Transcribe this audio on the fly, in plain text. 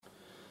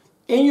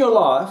In your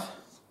life,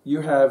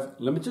 you have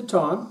limited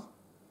time.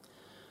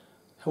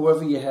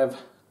 However, you have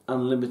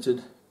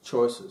unlimited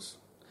choices.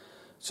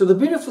 So the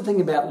beautiful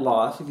thing about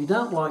life, if you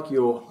don't like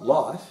your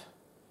life,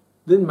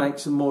 then make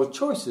some more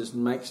choices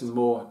and make some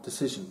more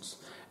decisions.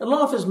 And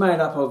life is made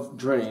up of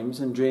dreams,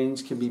 and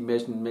dreams can be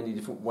measured in many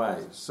different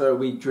ways. So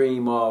we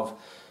dream of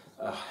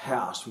a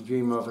house, we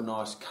dream of a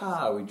nice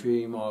car, we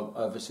dream of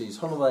overseas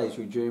holidays,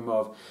 we dream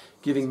of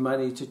giving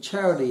money to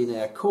charity in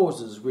our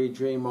causes, we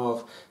dream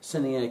of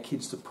sending our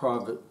kids to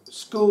private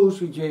schools,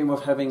 we dream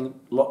of having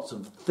lots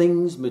of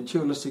things,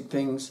 materialistic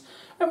things,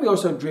 and we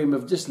also dream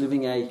of just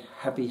living a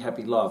happy,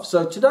 happy life.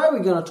 So today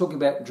we're going to talk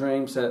about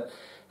dreams that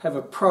have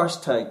a price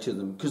tag to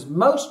them, because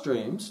most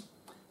dreams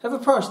have a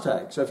price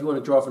tag. So if you want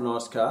to drive a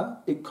nice car,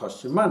 it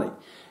costs you money.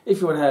 If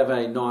you want to have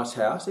a nice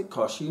house, it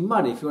costs you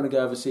money. If you want to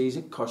go overseas,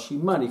 it costs you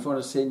money. If you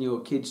want to send your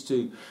kids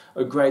to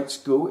a great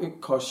school,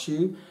 it costs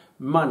you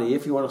money.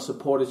 If you want to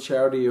support a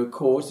charity or a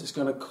cause, it's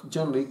going to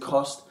generally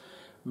cost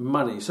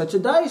money. So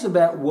today is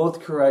about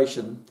wealth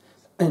creation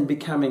and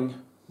becoming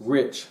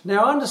rich.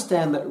 Now I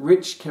understand that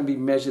rich can be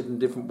measured in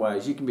different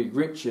ways. You can be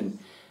rich in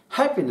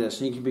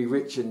happiness, and you can be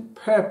rich in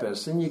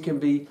purpose, and you can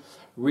be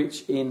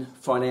rich in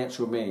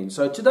financial means.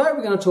 So today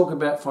we're going to talk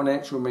about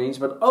financial means,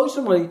 but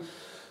ultimately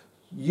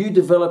you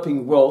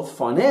developing wealth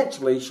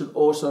financially should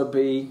also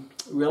be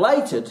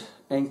related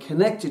and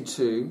connected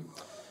to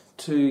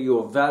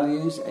your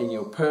values and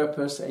your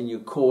purpose and your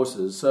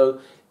causes. So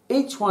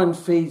each one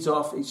feeds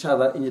off each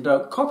other, and you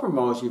don't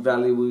compromise your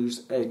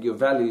values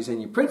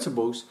and your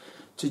principles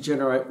to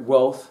generate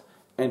wealth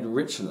and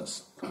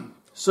richness.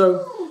 So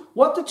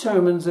what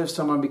determines if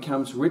someone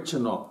becomes rich or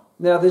not?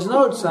 Now, there's an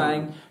old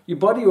saying, your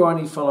body will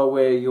only follow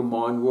where your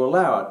mind will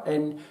allow it.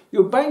 And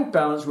your bank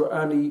balance will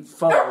only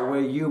follow where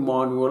your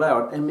mind will allow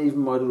it. And even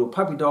my little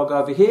puppy dog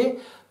over here,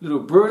 little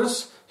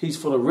Brutus, he's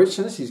full of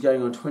richness. He's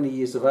going on 20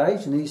 years of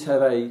age, and he's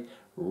had a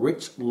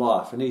rich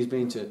life. And he's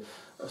been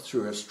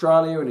through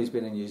Australia, and he's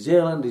been in New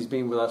Zealand. He's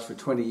been with us for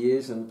 20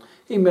 years. And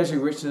he measures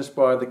richness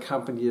by the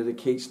company that he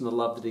keeps and the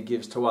love that he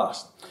gives to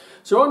us.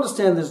 So I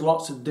understand there's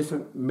lots of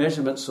different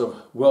measurements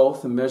of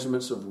wealth and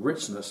measurements of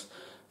richness.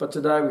 But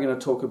today we're going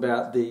to talk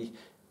about the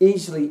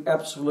easily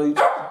absolute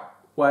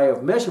way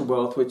of measure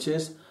wealth, which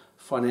is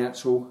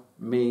financial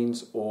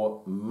means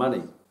or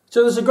money.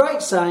 So there's a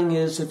great saying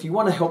is, if you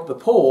want to help the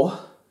poor,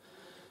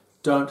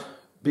 don't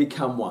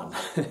become one.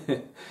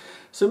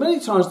 So many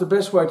times the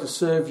best way to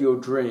serve your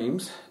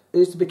dreams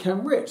is to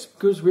become rich,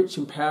 because rich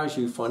empowers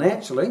you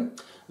financially,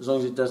 as long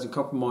as it doesn't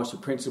compromise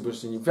your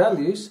principles and your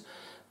values.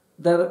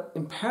 That it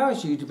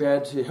empowers you to be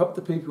able to help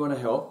the people you want to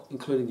help,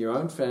 including your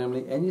own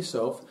family and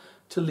yourself,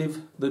 to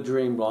live the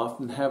dream life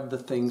and have the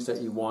things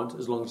that you want,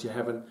 as long as you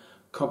haven't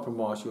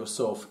compromised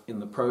yourself in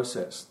the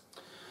process.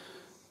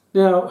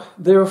 Now,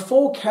 there are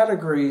 4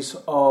 categories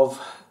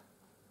of,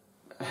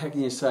 how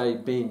can you say,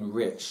 being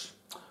rich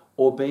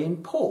or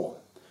being poor.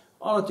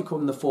 I like to call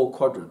them the 4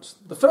 quadrants.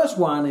 The first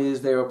one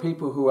is there are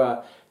people who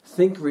are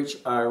think rich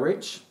are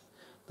rich.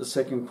 The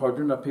second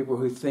quadrant are people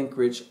who think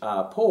rich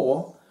are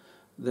poor.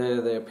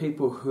 There are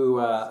people who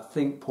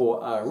think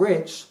poor are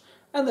rich.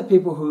 And the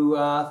people who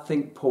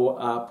think poor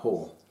are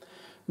poor.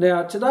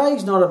 Now,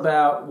 today's not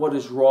about what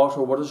is right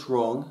or what is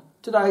wrong.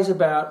 Today's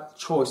about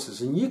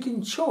choices. And you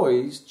can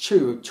choose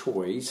to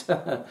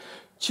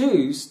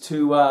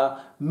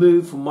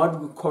move from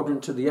one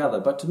quadrant to the other.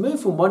 But to move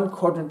from one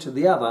quadrant to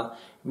the other,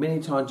 many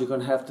times you're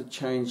going to have to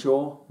change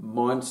your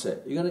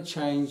mindset. You're going to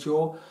change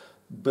your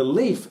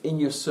belief in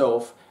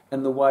yourself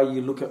and the way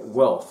you look at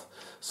wealth.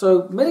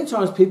 So many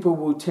times people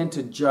will tend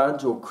to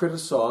judge or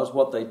criticize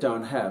what they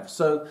don't have.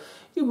 So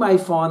you may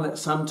find that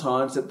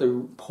sometimes that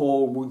the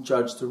poor will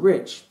judge the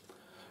rich.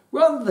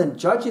 Rather than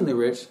judging the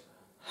rich,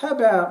 how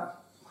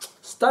about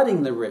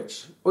studying the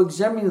rich, or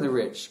examining the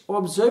rich, or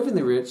observing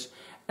the rich,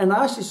 and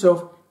ask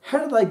yourself,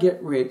 how do they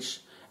get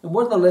rich, and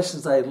what are the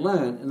lessons they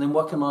learn, and then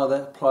what can I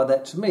apply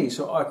that to me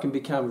so I can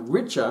become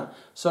richer,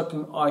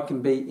 so I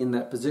can be in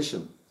that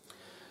position.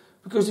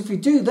 Because if you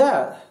do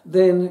that,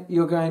 then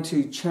you're going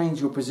to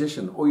change your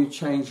position, or you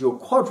change your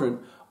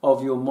quadrant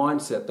of your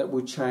mindset that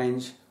will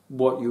change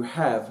what you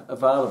have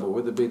available,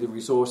 whether it be the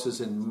resources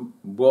in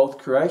wealth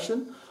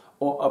creation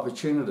or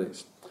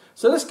opportunities.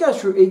 So let's go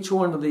through each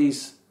one of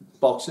these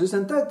boxes,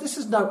 and this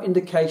is no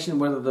indication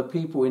whether the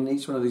people in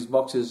each one of these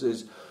boxes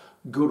is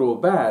good or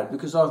bad,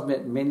 because I've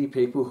met many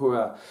people who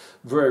are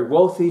very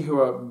wealthy, who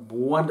are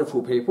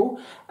wonderful people,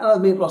 and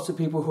I've met lots of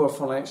people who are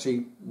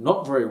financially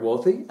not very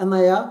wealthy, and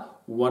they are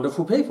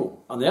wonderful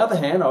people. On the other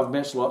hand, I've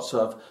met lots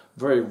of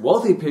very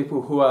wealthy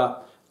people who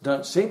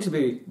don't seem to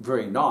be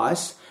very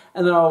nice,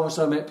 and then I've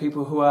also met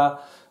people who are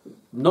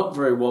not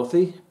very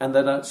wealthy and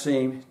they don't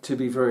seem to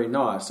be very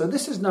nice. So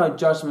this is no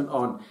judgment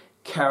on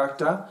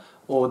character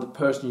or the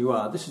person you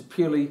are. This is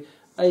purely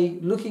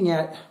looking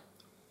at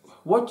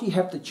what do you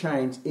have to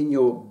change in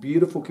your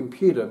beautiful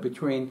computer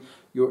between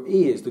your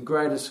ears. The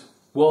greatest,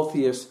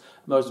 wealthiest,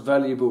 most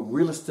valuable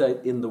real estate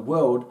in the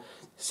world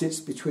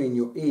sits between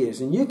your ears.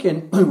 And you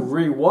can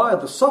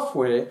rewire the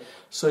software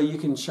so you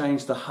can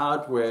change the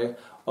hardware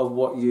of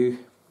what you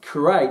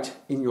create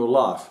in your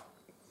life.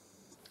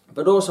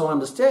 But also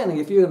understanding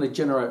if you're going to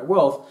generate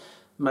wealth,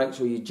 make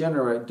sure you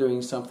generate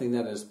doing something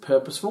that is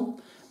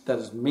purposeful, that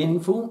is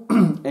meaningful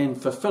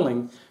and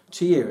fulfilling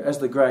to you. As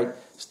the great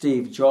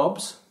Steve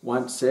Jobs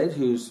once said,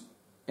 who's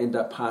ended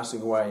up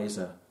passing away as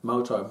a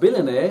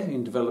multi-billionaire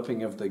in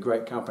developing of the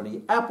great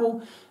company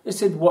Apple, he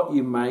said what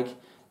you make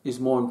is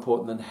more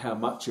important than how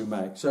much you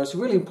make. So it's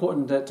really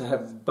important to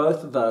have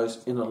both of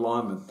those in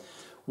alignment.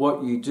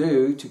 What you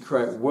do to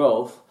create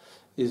wealth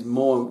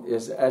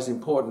is as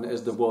important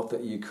as the wealth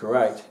that you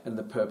create and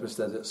the purpose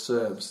that it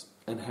serves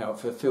and how it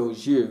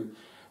fulfills you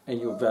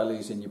and your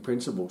values and your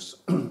principles.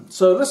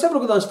 So let's have a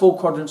look at those 4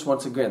 quadrants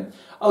once again.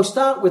 I'll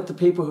start with the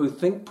people who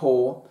think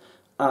poor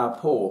are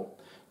poor.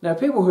 Now,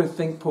 people who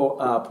think poor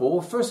are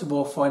poor. First of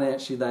all,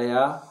 financially they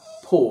are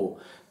poor.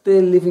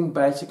 They're living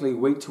basically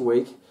week to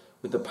week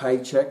with a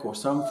paycheck or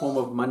some form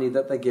of money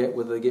that they get,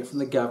 whether they get from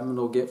the government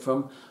or get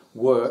from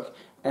work,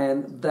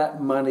 and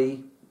that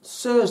money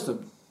serves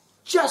them,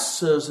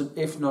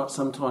 if not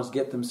sometimes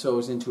get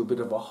themselves into a bit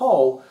of a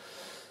hole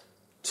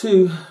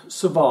to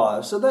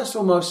survive. So that's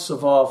almost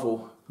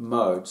survival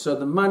mode. So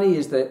the money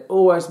is there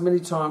always, many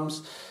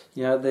times,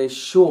 they're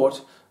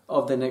short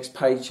of their next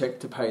paycheck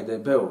to pay their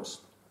bills.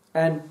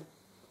 And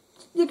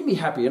you can be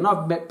happy. And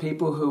I've met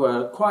people who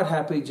are quite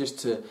happy just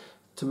to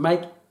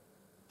make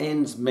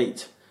ends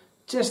meet,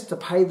 just to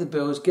pay the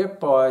bills, get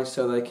by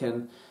so they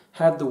can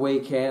have the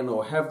weekend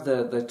or have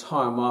the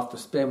time off to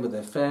spend with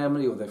their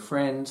family or their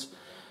friends.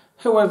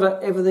 However,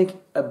 everything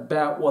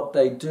about what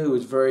they do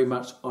is very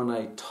much on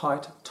a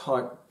tight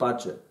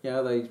budget.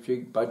 They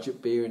drink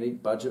budget beer and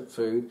eat budget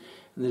food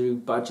and they do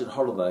budget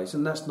holidays.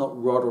 And that's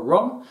not right or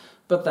wrong,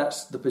 but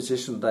that's the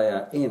position they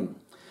are in.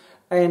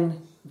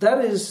 And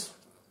that is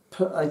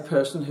a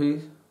person who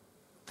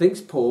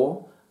thinks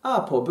poor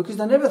are poor because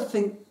they never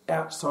think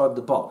outside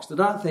the box. They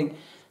don't think,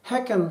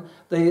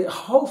 the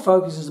whole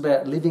focus is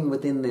about living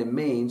within their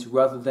means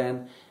rather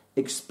than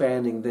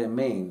expanding their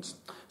means.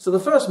 So the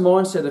first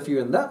mindset, if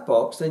you're in that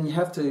box, then you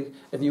have to,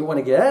 if you want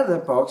to get out of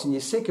that box and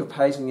you're sick of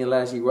paying your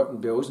lazy rotten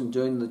bills and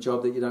doing the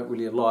job that you don't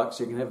really like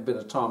so you can have a bit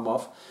of time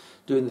off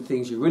doing the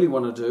things you really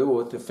want to do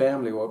or with your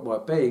family or what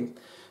it might be,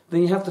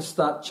 then you have to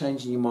start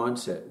changing your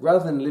mindset.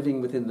 Rather than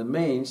living within the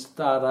means,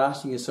 start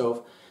asking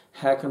yourself,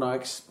 how can I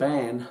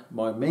expand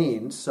my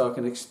means so I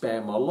can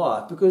expand my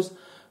life? Because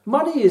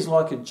money is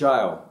like a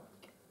jail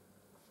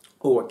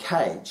or a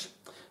cage.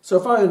 So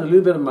if I earn a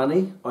little bit of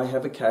money, I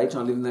have a cage,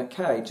 I live in that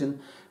cage, and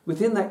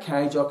within that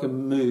cage I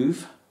can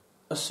move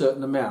a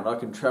certain amount. I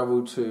can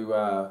travel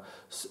to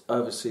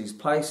overseas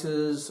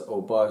places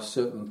or buy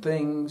certain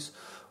things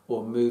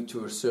or move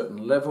to a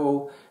certain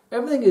level.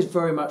 Everything is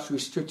very much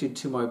restricted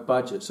to my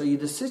budget. So your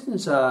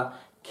decisions are,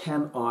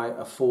 can I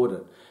afford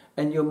it?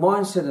 And your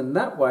mindset in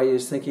that way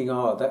is thinking,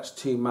 oh, that's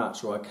too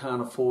much or I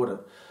can't afford it.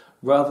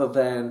 Rather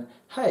than,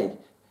 hey,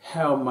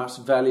 how much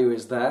value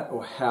is that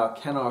or how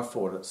can I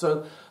afford it?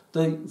 So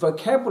the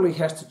vocabulary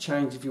has to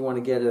change if you want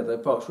to get out of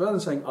that box. Rather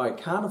than saying, I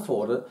can't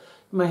afford it,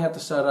 you may have to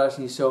start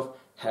asking yourself,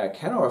 how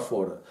can I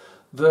afford it?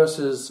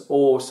 Versus,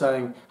 or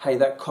saying, hey,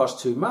 that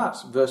costs too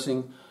much,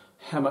 versus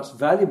how much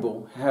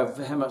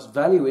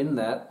value in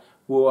that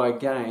will I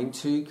gain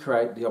to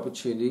create the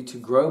opportunity to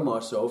grow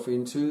myself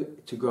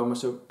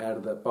out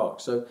of that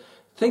box. So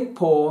think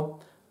poor,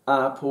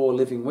 are poor,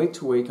 living week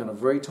to week on a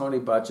very tiny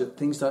budget.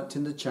 Things don't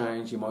tend to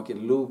change. You might get a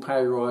little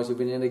pay rise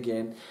every now and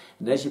again.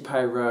 And as you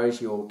pay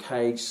rise, your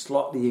cage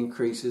slightly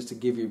increases to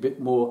give you a bit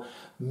more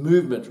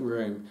movement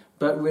room.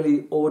 But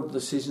really, all the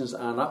decisions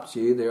aren't up to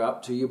you. They're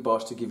up to your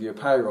boss to give you a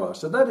pay rise.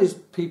 So that is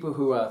people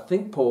who are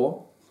think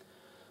poor,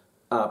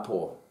 are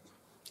poor.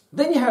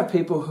 Then you have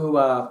people who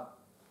are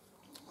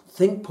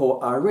think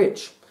poor, are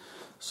rich.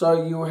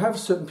 So you have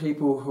certain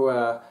people who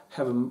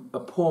have a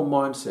poor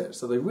mindset.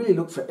 So they really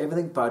look for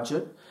everything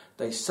budget.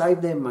 They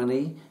save their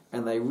money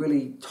and they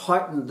really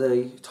tighten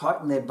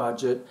their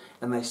budget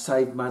and they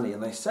save money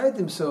and they save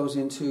themselves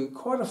into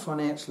quite a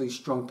financially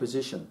strong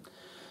position.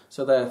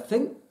 So they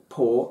think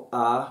poor,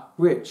 are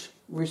rich.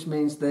 Rich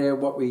means they're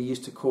what we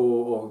used to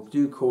call or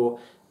do call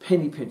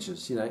penny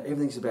pinchers.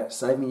 Everything's about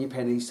saving your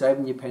pennies,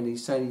 saving your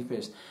pennies, saving your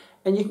pennies.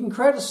 And you can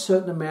create a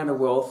certain amount of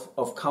wealth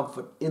of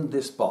comfort in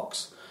this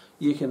box.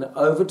 You can,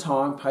 over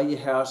time, pay your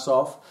house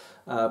off,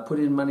 put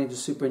in money into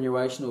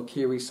superannuation or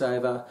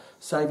KiwiSaver,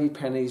 save your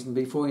pennies, and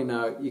before you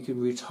know it, you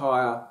can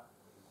retire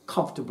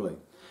comfortably.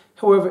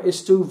 However, it's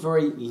still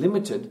very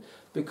limited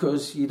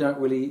because you don't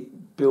really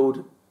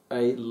build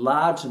a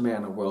large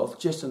amount of wealth,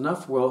 just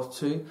enough wealth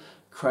to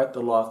create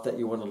the life that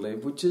you want to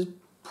live, which is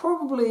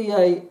probably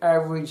a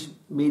average,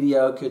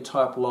 mediocre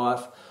type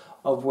life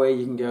of where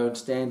you can go on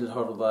standard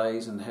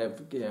holidays and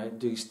have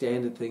do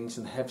standard things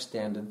and have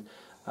standard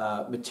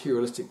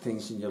materialistic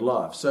things in your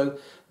life. So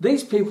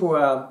these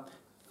people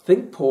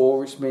think poor,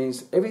 which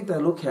means everything they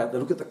look at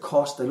the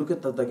cost, they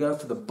go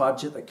for the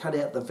budget, they cut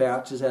out the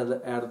vouchers out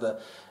of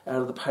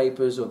the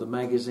papers or the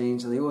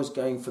magazines, and they're always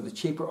going for the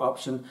cheaper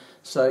option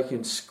so they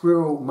can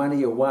squirrel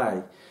money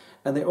away.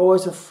 And they're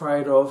always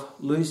afraid of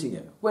losing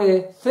it.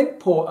 Where think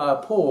poor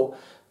are poor,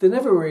 they're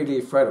never really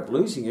afraid of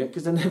losing it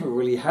because they never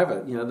really have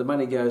it. You know, the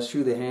money goes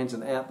through their hands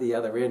and out the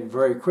other end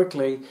very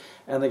quickly,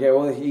 and they go,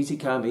 well, easy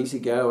come, easy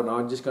go, and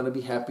I'm just going to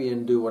be happy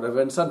and do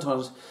whatever. And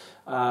sometimes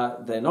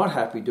they're not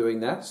happy doing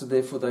that, so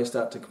therefore they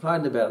start to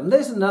complain about it. And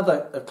there's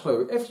another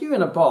clue. If you're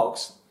in a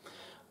box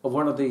of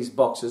one of these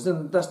boxes,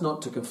 and that's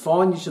not to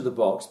confine you to the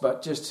box,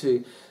 but just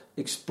to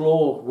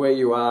explore where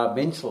you are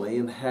mentally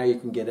and how you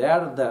can get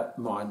out of that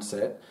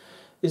mindset,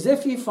 is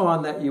if you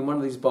find that you're in one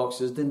of these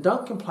boxes, then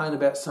don't complain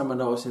about someone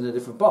else in a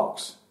different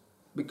box,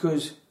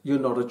 because you're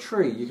not a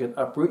tree. You can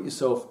uproot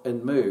yourself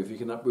and move. You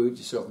can uproot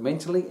yourself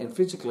mentally and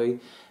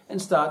physically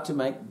and start to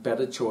make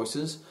better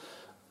choices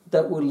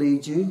that will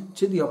lead you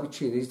to the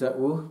opportunities that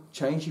will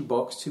change your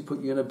box to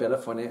put you in a better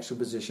financial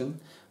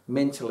position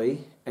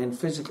mentally and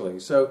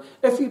physically. So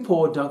if you're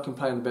poor, don't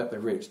complain about the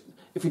rich.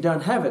 If you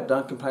don't have it,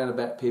 don't complain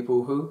about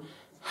people who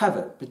have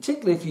it,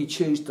 particularly if you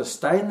choose to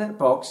stay in that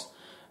box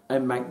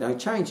and make no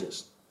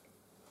changes.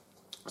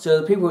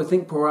 So the people who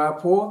think poor are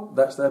poor,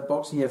 that's that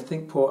box. And you have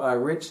think poor are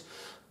rich.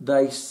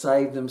 They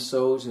save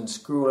themselves and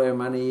screw their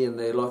money, and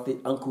they're like the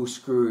Uncle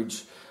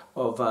Scrooge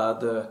of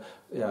the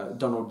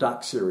Donald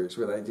Duck series,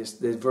 where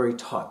they're very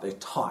tight. They're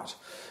tight,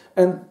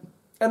 and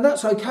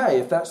that's okay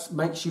if that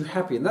makes you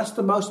happy. And that's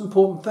the most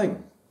important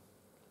thing: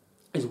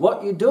 is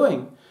what you're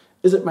doing.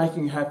 Is it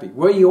making you happy?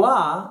 Where you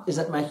are, is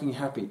it making you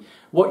happy?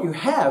 What you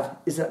have,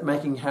 is that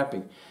making you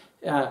happy?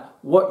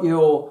 What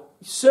you're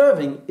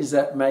serving, is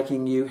that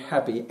making you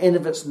happy? And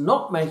if it's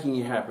not making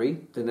you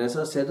happy, then as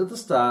I said at the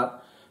start,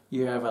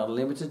 you have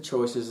unlimited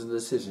choices and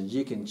decisions.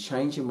 You can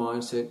change your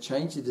mindset,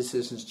 change your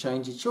decisions,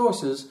 change your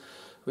choices,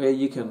 where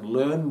you can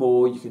learn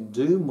more, you can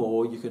do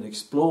more, you can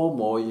explore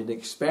more, you can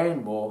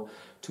expand more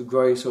to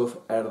grow yourself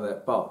out of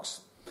that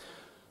box.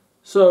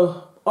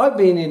 So I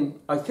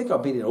think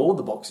I've been in all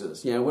the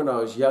boxes. You know, when I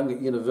was young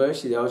at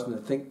university, I was in the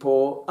think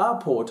poor,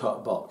 are poor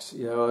type box.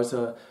 You know, I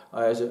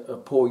was a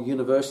poor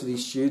university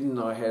student.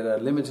 I had a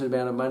limited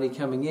amount of money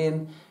coming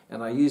in,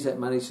 and I used that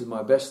money to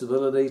my best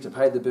ability to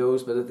pay the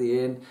bills. But at the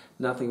end,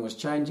 nothing was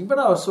changing. But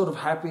I was sort of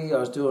happy. I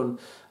was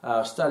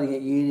studying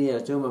at uni. I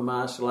was doing my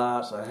martial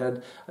arts. I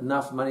had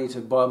enough money to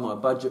buy my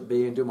budget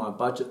beer and do my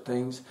budget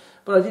things.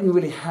 But I didn't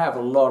really have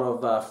a lot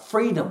of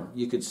freedom,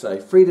 you could say.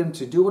 Freedom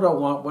to do what I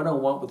want, when I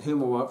want, with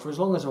whom I want, for as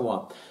long as I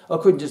want. I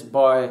couldn't just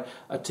buy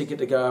a ticket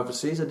to go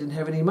overseas. I didn't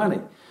have any money.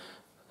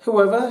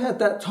 However, at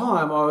that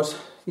time, I was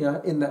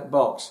in that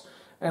box.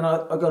 And I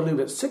got a little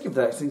bit sick of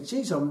that. I think,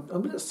 geez, I'm a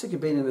bit sick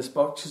of being in this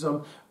box because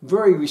I'm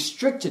very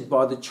restricted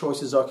by the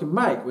choices I can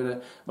make.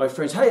 When my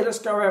friends, hey, let's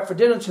go out for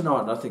dinner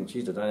tonight. And I think,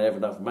 geez, I don't have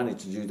enough money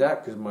to do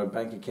that because my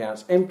bank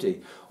account's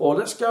empty. Or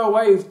let's go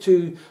away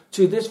to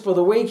this for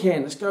the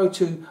weekend. Let's go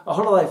to a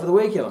holiday for the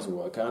weekend. I said,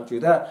 well, I can't do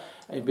that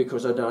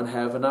because I don't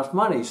have enough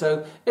money.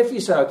 So if you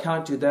say I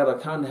can't do that, I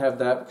can't have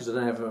that because I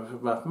don't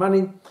have enough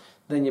money,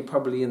 then you're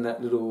probably in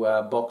that little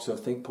box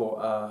of think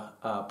poor,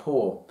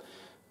 poor.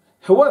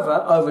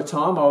 However, over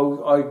time,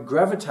 I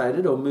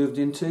gravitated or moved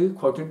into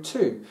quadrant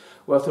 2,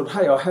 where I thought,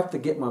 hey, I have to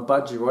get my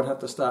budget right, I have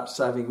to start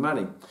saving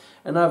money.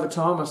 And over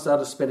time, I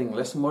started spending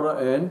less than what I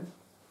earn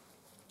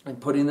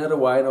and putting that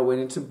away, and I went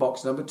into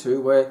box number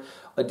 2, where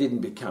I didn't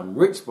become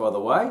rich, by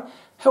the way.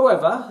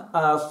 However,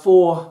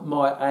 for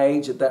my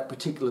age at that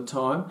particular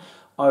time,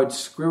 I'd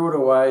squirreled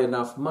away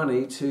enough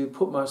money to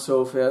put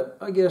myself out,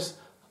 I guess,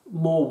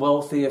 more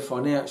wealthier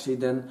financially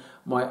than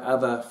my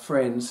other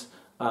friends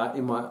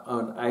in my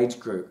own age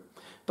group.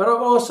 But I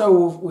also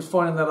was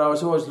finding that I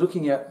was always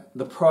looking at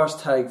the price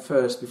tag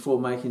first before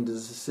making the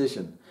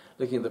decision.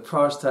 Looking at the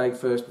price tag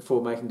first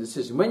before making the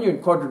decision. When you're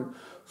in quadrant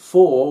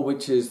 4,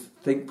 which is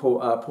think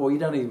poor, are poor, you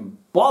don't even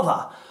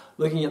bother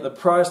looking at the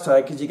price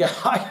tag because you go,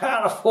 I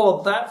can't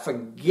afford that,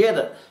 forget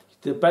it.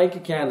 The bank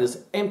account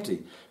is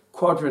empty.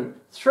 Quadrant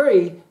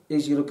 3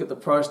 is you look at the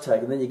price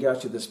tag and then you go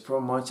to this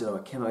mindset, oh,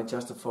 can I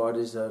justify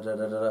this?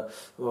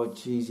 Oh,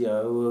 geez,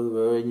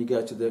 and you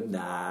go to the,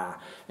 nah,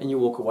 and you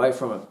walk away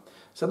from it.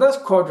 So that's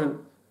quadrant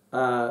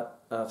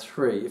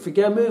 3. If we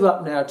move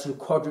up now to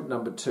quadrant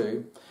number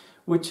 2,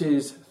 which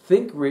is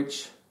think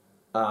rich,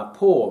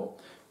 poor,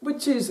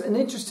 which is an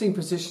interesting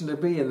position to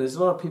be in. There's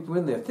a lot of people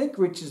in there. Think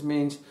rich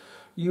means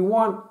you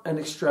want an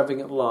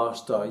extravagant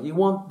lifestyle. You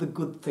want the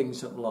good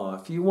things in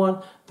life. You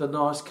want the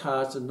nice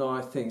cars and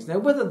nice things. Now,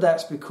 whether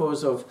that's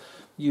because of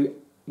you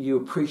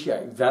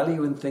appreciate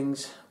value in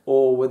things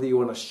or whether you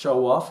want to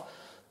show off,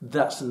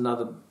 that's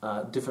another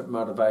different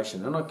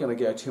motivation. I'm not going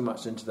to go too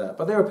much into that.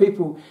 But there are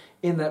people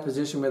in that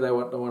position where they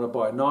want to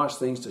buy nice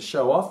things to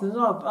show off. There's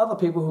other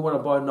people who want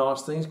to buy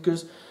nice things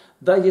because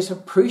they just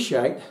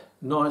appreciate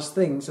nice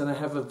things and they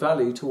have a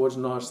value towards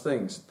nice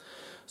things.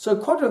 So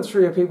quadrant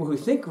 3 are people who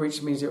think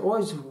rich means they're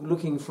always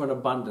looking for an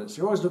abundance.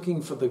 They're always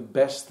looking for the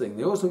best thing.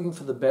 They're always looking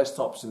for the best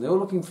option. They're all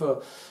looking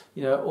for,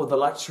 or the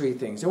luxury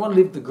things. They want to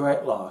live the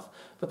great life.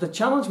 But the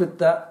challenge with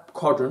that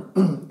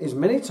quadrant is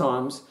many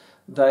times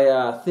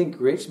they think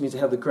rich, means they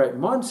have the great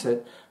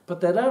mindset,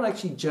 but they don't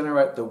actually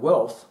generate the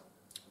wealth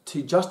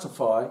to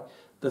justify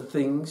the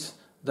things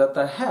that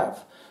they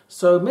have.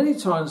 So many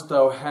times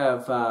they'll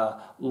have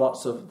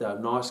lots of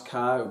nice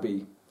car. It would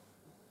be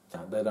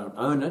they don't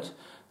own it.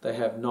 They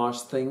have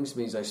nice things,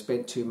 means they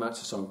spent too much,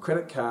 it's on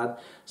credit card.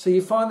 So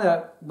you find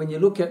that when you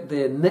look at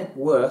their net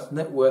worth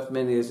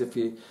meaning is if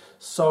you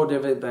sold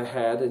everything they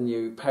had and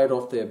you paid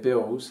off their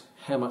bills,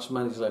 how much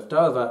money is left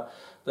over,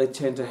 they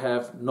tend to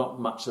have not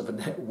much of a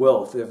net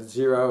wealth. They have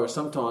zero, or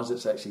sometimes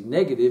it's actually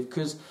negative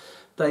because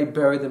they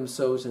bury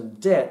themselves in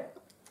debt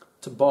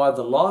to buy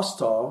the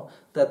lifestyle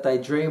that they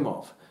dream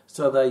of.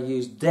 So they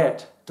use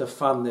debt to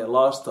fund their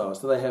lifestyle.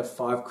 So they have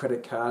 5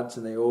 credit cards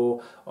and they're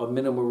all on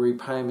minimal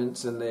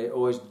repayments and they're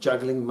always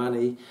juggling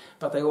money,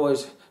 but they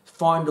always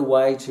find a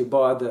way to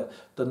buy the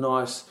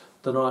nice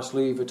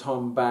Louis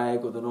Vuitton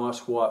bag or the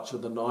nice watch or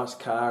the nice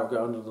car or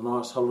go on to the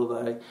nice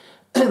holiday.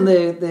 And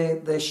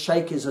they're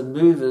shakers and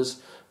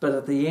movers, but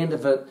at the end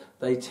of it,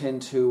 they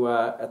tend to,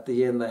 at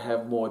the end, they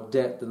have more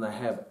debt than they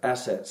have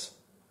assets.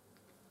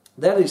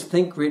 That is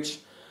think rich,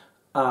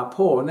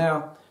 poor.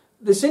 Now,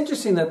 it's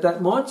interesting that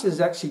mindset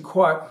is actually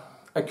quite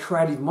a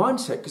creative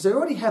mindset because they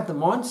already have the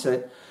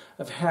mindset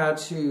of how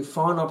to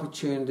find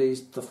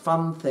opportunities, to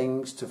fund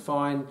things, to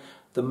find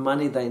the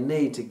money they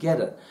need to get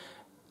it.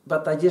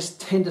 But they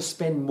just tend to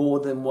spend more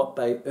than what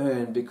they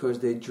earn because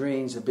their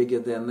dreams are bigger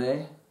than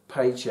their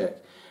paycheck.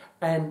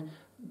 And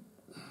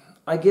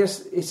I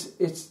guess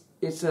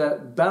it's a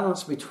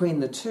balance between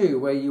the two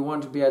where you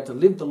want to be able to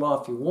live the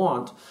life you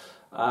want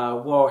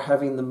while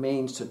having the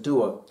means to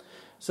do it.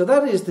 So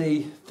that is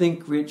the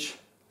think rich,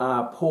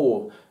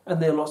 poor.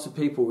 And there are lots of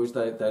people which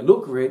they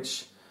look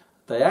rich,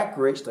 they act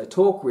rich, they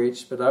talk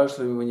rich, but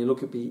actually when you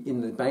look at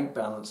in the bank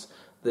balance,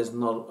 there's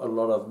not a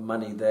lot of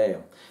money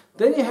there.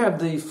 Then you have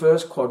the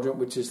first quadrant,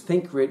 which is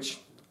think rich,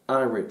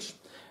 are rich.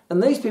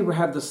 And these people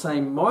have the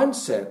same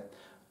mindset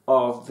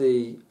of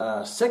the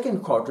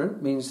second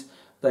quadrant, means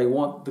they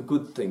want the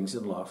good things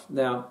in life.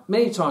 Now,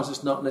 many times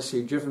it's not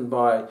necessarily driven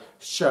by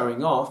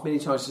showing off. Many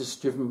times it's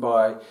driven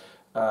by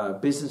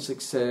business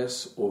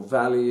success or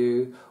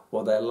value,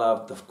 or they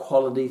love the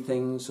quality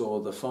things or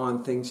the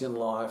fine things in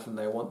life and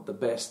they want the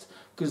best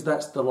because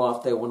that's the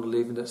life they want to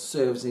live and it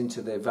serves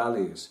into their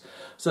values.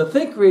 So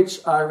think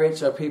rich are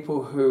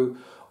people who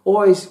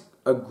always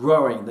are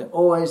growing, they're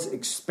always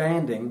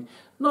expanding,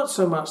 not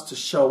so much to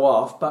show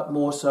off, but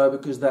more so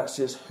because that's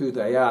just who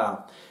they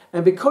are.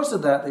 And because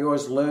of that, they're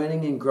always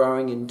learning and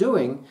growing and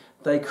doing.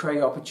 They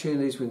create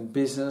opportunities in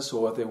business,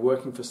 or if they're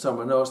working for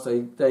someone else,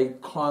 they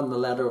climb the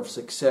ladder of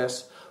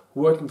success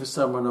working for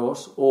someone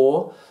else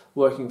or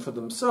working for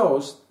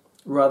themselves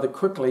rather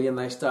quickly, and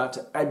they start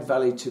to add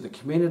value to the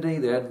community,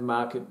 they add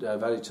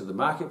value to the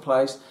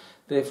marketplace.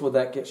 Therefore,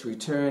 that gets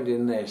returned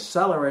in their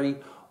salary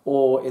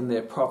or in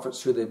their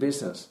profits through their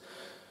business.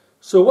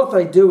 So what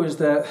they do is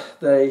that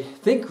they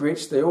think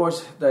rich. They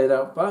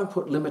don't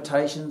put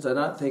limitations. They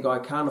don't think I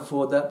can't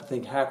afford that. They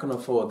think how can I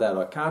afford that?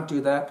 I can't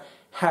do that.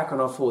 How can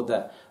I afford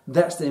that?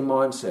 That's their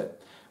mindset.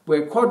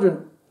 Where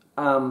quadrant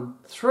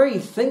 3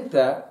 think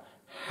that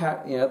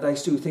they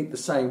still think the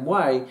same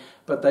way,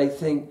 but they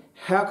think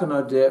how can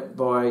I do it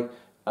by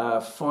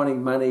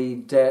finding money,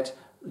 debt,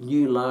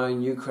 new loan,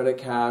 new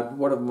credit card,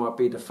 whatever it might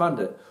be to fund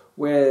it.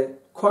 Where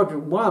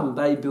quadrant 1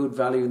 they build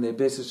value in their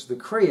business, the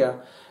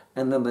career.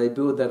 And then they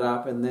build that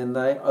up, and then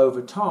they,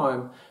 over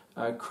time,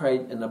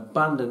 create an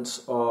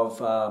abundance of,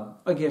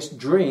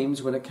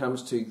 dreams when it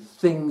comes to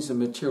things and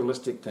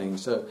materialistic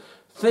things. So,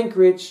 think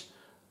rich,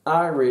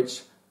 are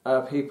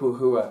people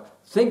who are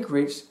think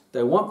rich.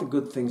 They want the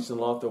good things in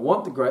life. They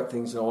want the great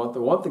things in life. They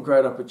want the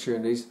great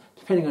opportunities,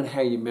 depending on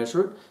how you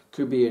measure it. It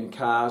could be in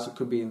cars, it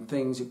could be in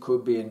things, it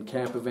could be in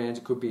camper vans,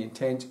 it could be in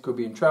tents, it could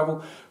be in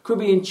travel, it could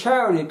be in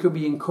charity, it could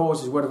be in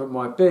causes, whatever it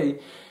might be.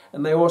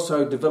 And they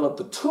also develop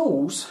the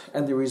tools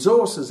and the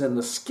resources and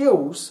the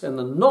skills and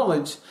the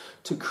knowledge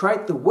to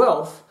create the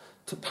wealth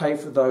to pay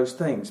for those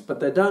things. But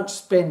they don't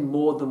spend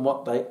more than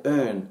what they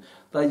earn.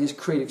 They just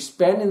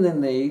expanding their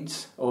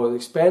needs or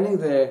expanding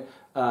their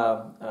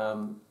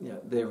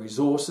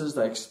resources.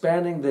 They're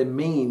expanding their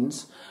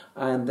means,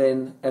 and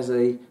then as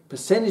a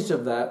percentage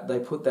of that, they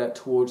put that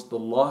towards the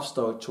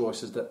lifestyle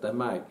choices that they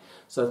make.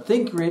 So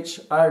think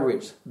rich, are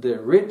rich.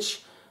 They're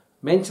rich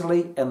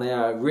mentally and they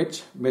are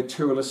rich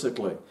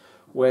materialistically.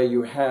 Where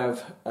you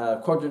have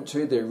quadrant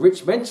 2, they're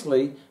rich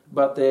mentally,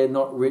 but they're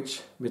not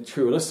rich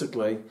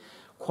materialistically.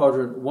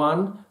 Quadrant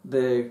 1,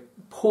 they're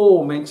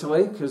poor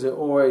mentally because they're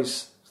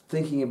always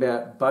thinking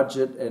about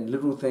budget and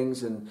little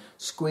things and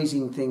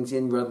squeezing things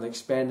in rather than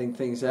expanding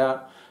things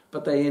out,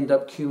 but they end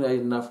up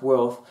accumulating enough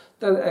wealth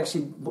that it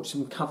actually puts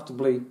them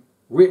comfortably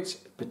rich,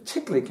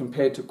 particularly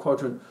compared to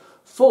quadrant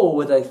 4,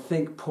 where they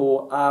think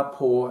poor, are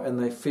poor,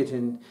 and they fit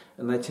in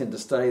and they tend to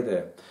stay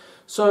there.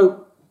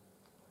 So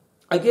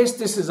I guess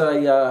this is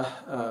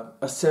a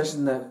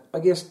session that I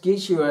guess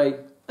gives you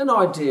an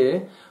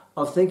idea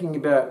of thinking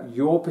about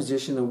your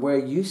position and where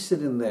you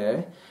sit in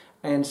there,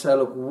 and say,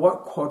 look,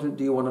 what quadrant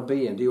do you want to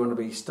be in? Do you want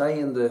to stay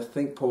in the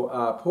think poor,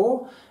 are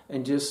poor,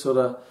 and just sort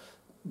of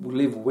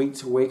live week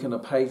to week on a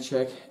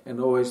paycheck and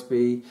always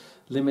be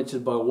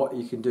limited by what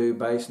you can do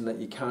based on that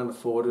you can't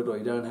afford it or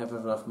you don't have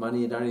enough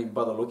money, you don't even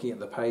bother looking at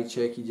the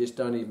paycheck, you just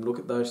don't even look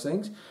at those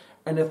things?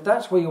 And if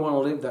that's where you want to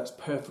live, that's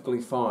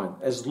perfectly fine.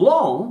 As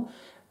long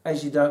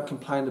as you don't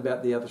complain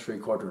about the other three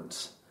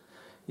quadrants.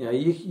 You know,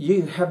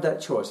 you have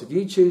that choice. If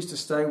you choose to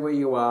stay where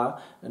you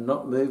are and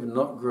not move and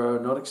not grow,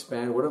 not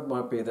expand, whatever it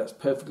might be, that's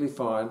perfectly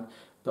fine.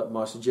 But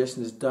my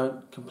suggestion is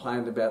don't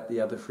complain about the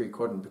other three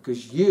quadrants,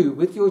 because you,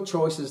 with your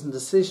choices and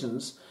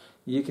decisions,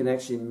 you can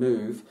actually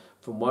move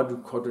from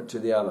one quadrant to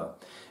the other.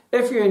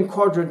 If you're in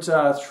quadrant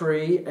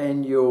 3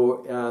 and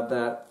you're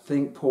that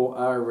think poor,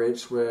 are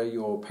rich, where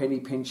you're penny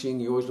pinching,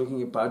 you're always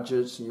looking at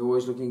budgets and you're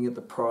always looking at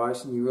the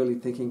price and you're really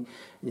thinking, and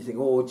you think,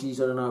 oh geez,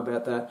 I don't know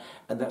about that,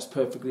 and that's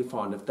perfectly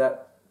fine. If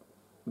that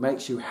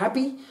makes you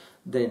happy,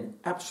 then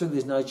absolutely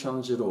there's no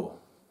challenge at all.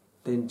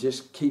 Then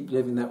just keep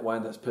living that way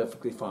and that's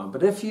perfectly fine.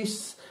 But if you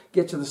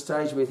get to the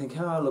stage where you think,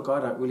 oh look, I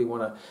don't really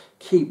want to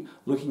keep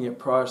looking at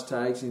price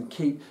tags and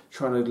keep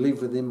trying to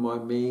live within my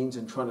means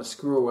and trying to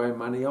screw away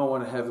money, I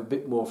want to have a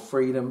bit more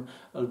freedom,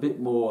 a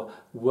bit more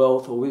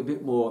wealth, or a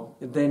bit more,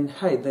 then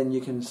hey, then you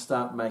can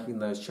start making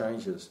those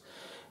changes.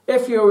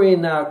 If you're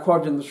in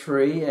quadrant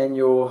 3 and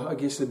you're, I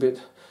guess, a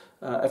bit,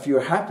 if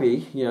you're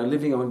happy, you know,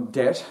 living on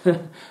debt,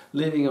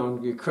 living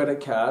on your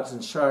credit cards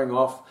and showing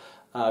off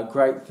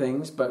great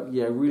things, but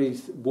yeah, really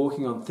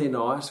walking on thin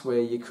ice where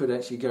you could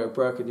actually go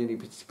broke at any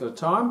particular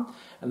time,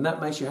 and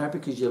that makes you happy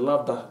because you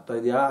love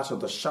the art of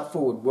the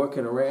shuffle and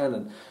working around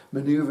and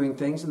manoeuvring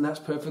things, and that's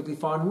perfectly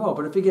fine and well.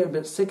 But if you get a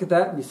bit sick of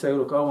that and you say,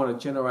 look, I want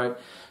to generate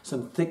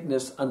some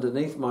thickness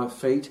underneath my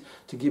feet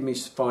to give me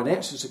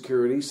financial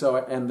security, so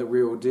I am the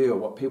real deal,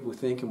 what people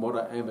think and what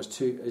I am is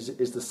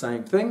the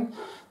same thing,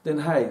 then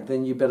hey,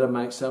 then you better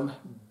make some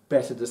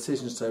better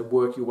decisions to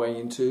work your way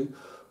into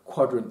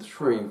quadrant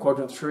 3. And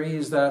quadrant 3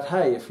 is that,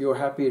 hey, if you're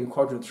happy in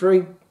quadrant 3,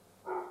 you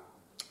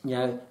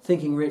know,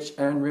 thinking rich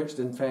and rich,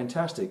 then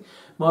fantastic.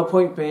 My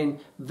point being,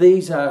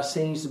 these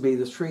seems to be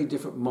the 3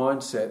 different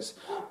mindsets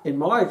in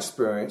my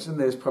experience, and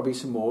there's probably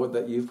some more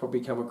that you've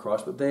probably come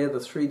across, but they're the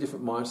 3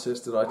 different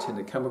mindsets that I tend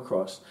to come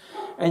across.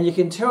 And you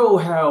can tell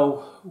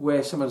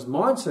where someone's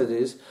mindset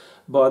is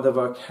by the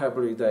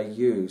vocabulary they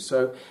use.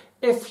 So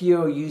if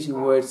you're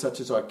using words such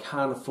as I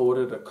can't afford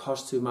it, it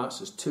costs too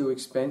much, it's too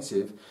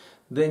expensive,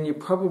 then you're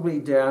probably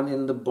down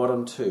in the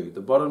bottom 2.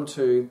 The bottom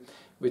 2,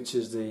 which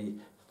is the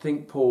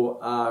think poor,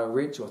 are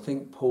rich, or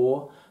think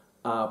poor,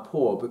 are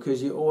poor,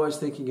 because you're always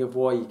thinking of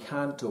why you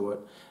can't do it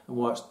and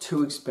why it's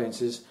too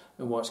expensive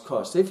and what's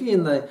cost. If you're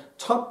in the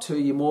top 2,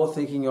 you're more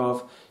thinking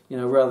of, you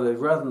know, rather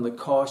than the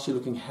cost, you're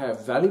looking how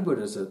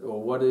valuable is it,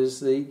 or what is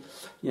the,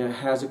 you know,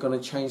 how's it going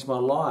to change my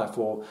life,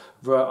 or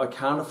I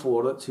can't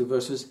afford it to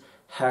versus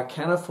how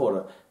can I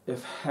afford it.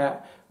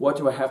 What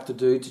do I have to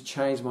do to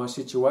change my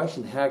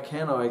situation? How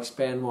can I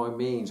expand my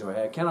means? Or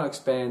how can I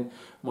expand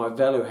my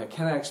value? How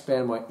can I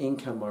expand my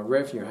income, my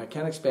revenue? How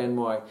can I expand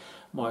my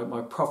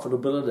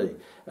profitability?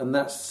 And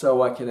that's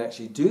so I can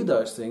actually do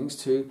those things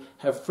to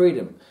have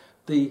freedom.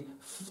 The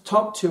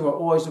top 2 are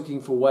always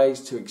looking for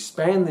ways to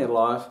expand their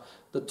life.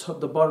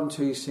 The bottom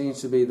 2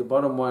 seems to be the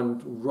bottom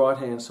one,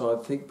 right-hand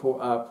side, think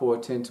poor, are poor,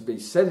 tend to be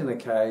set in a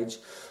cage,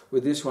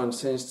 with this one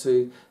seems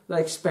to,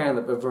 they expand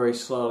it, but very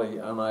slowly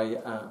on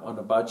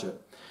a budget.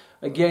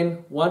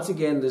 Again, once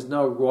again, there's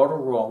no right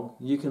or wrong.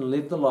 You can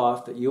live the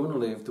life that you want to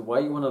live, the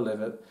way you want to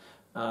live it,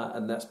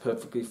 and that's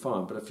perfectly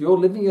fine. But if you're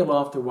living your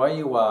life the way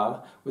you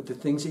are, with the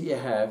things that you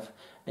have,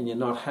 and you're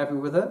not happy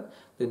with it,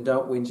 then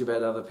don't whinge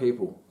about other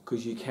people,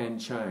 because you can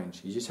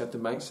change. You just have to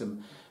make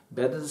some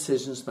better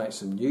decisions, make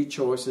some new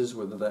choices,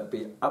 whether that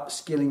be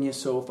upskilling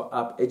yourself or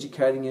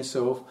up-educating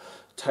yourself,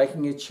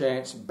 taking a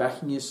chance,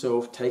 backing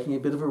yourself, taking a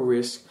bit of a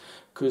risk,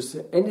 because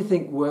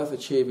anything worth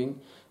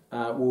achieving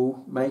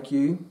will make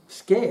you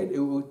scared.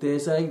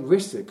 There's a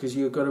risk there, because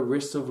you've got a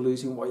risk of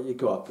losing what you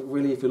got. But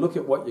really, if you look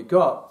at what you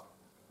got,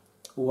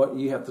 what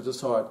you have to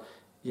decide,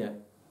 yeah,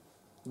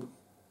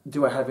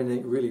 do I have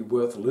anything really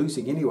worth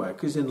losing anyway?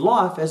 Because in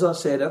life, as I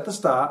said at the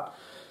start,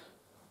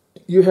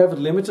 you have a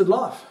limited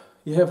life.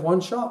 You have one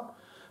shot,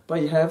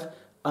 but you have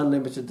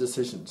unlimited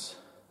decisions.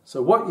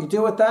 So what you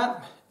do with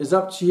that is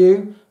up to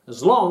you,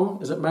 as long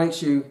as it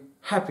makes you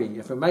happy.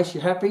 If it makes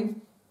you happy,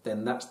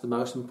 then that's the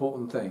most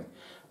important thing.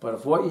 But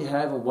if what you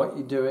have and what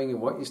you're doing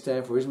and what you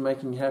stand for isn't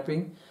making you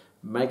happy,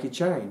 make a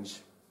change,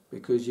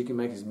 because you can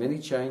make as many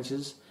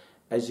changes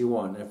as you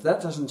want. And if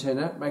that doesn't turn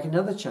out, make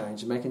another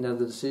change, make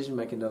another decision,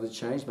 make another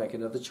change, make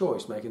another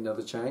choice, make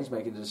another change,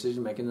 make a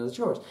decision, make another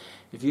choice.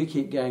 If you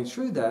keep going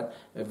through that,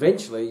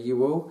 eventually you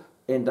will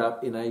end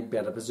up in a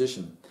better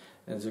position.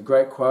 And there's a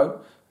great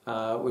quote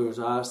where it was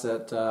asked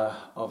that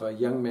of a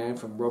young man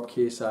from Rob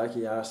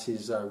Kiyosaki. Asked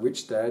his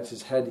rich dad,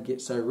 says, how did he get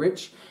so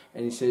rich?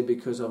 And he said,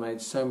 because I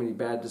made so many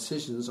bad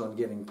decisions on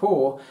getting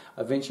poor,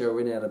 eventually I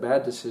went out of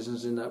bad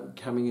decisions and ended up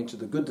coming into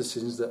the good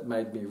decisions that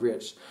made me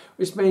rich.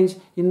 Which means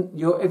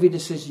every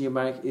decision you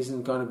make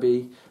isn't going to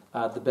be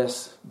the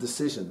best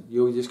decision.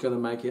 You're just going to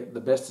make it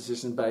the best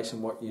decision based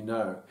on what you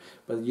know.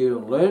 But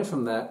you'll learn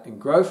from that and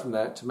grow from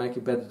that to make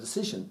a better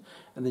decision.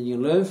 And then you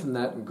learn from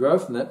that and grow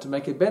from that to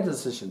make a better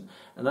decision.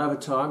 And over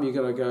time, you're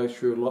going to go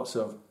through lots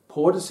of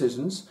poor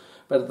decisions,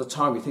 but at the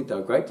time you think they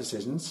were great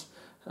decisions.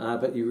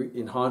 but you,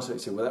 in hindsight, you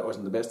say, well, that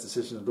wasn't the best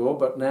decision at all.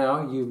 But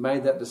now you've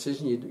made that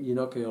decision. You're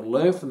not going to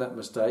learn from that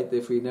mistake.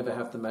 Therefore, you never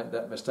have to make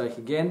that mistake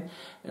again.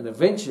 And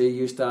eventually,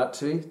 you start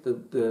to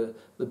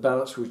the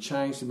balance will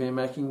change to be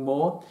making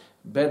more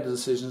better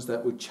decisions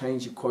that would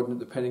change your quadrant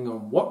depending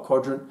on what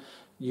quadrant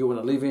you want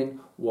to live in,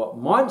 what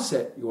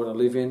mindset you want to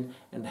live in,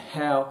 and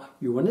how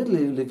you want to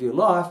live your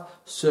life,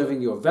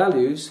 serving your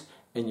values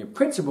and your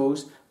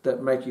principles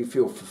that make you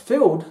feel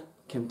fulfilled,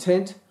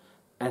 content,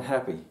 and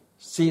happy.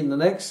 See you in the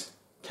next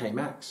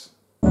K-Max.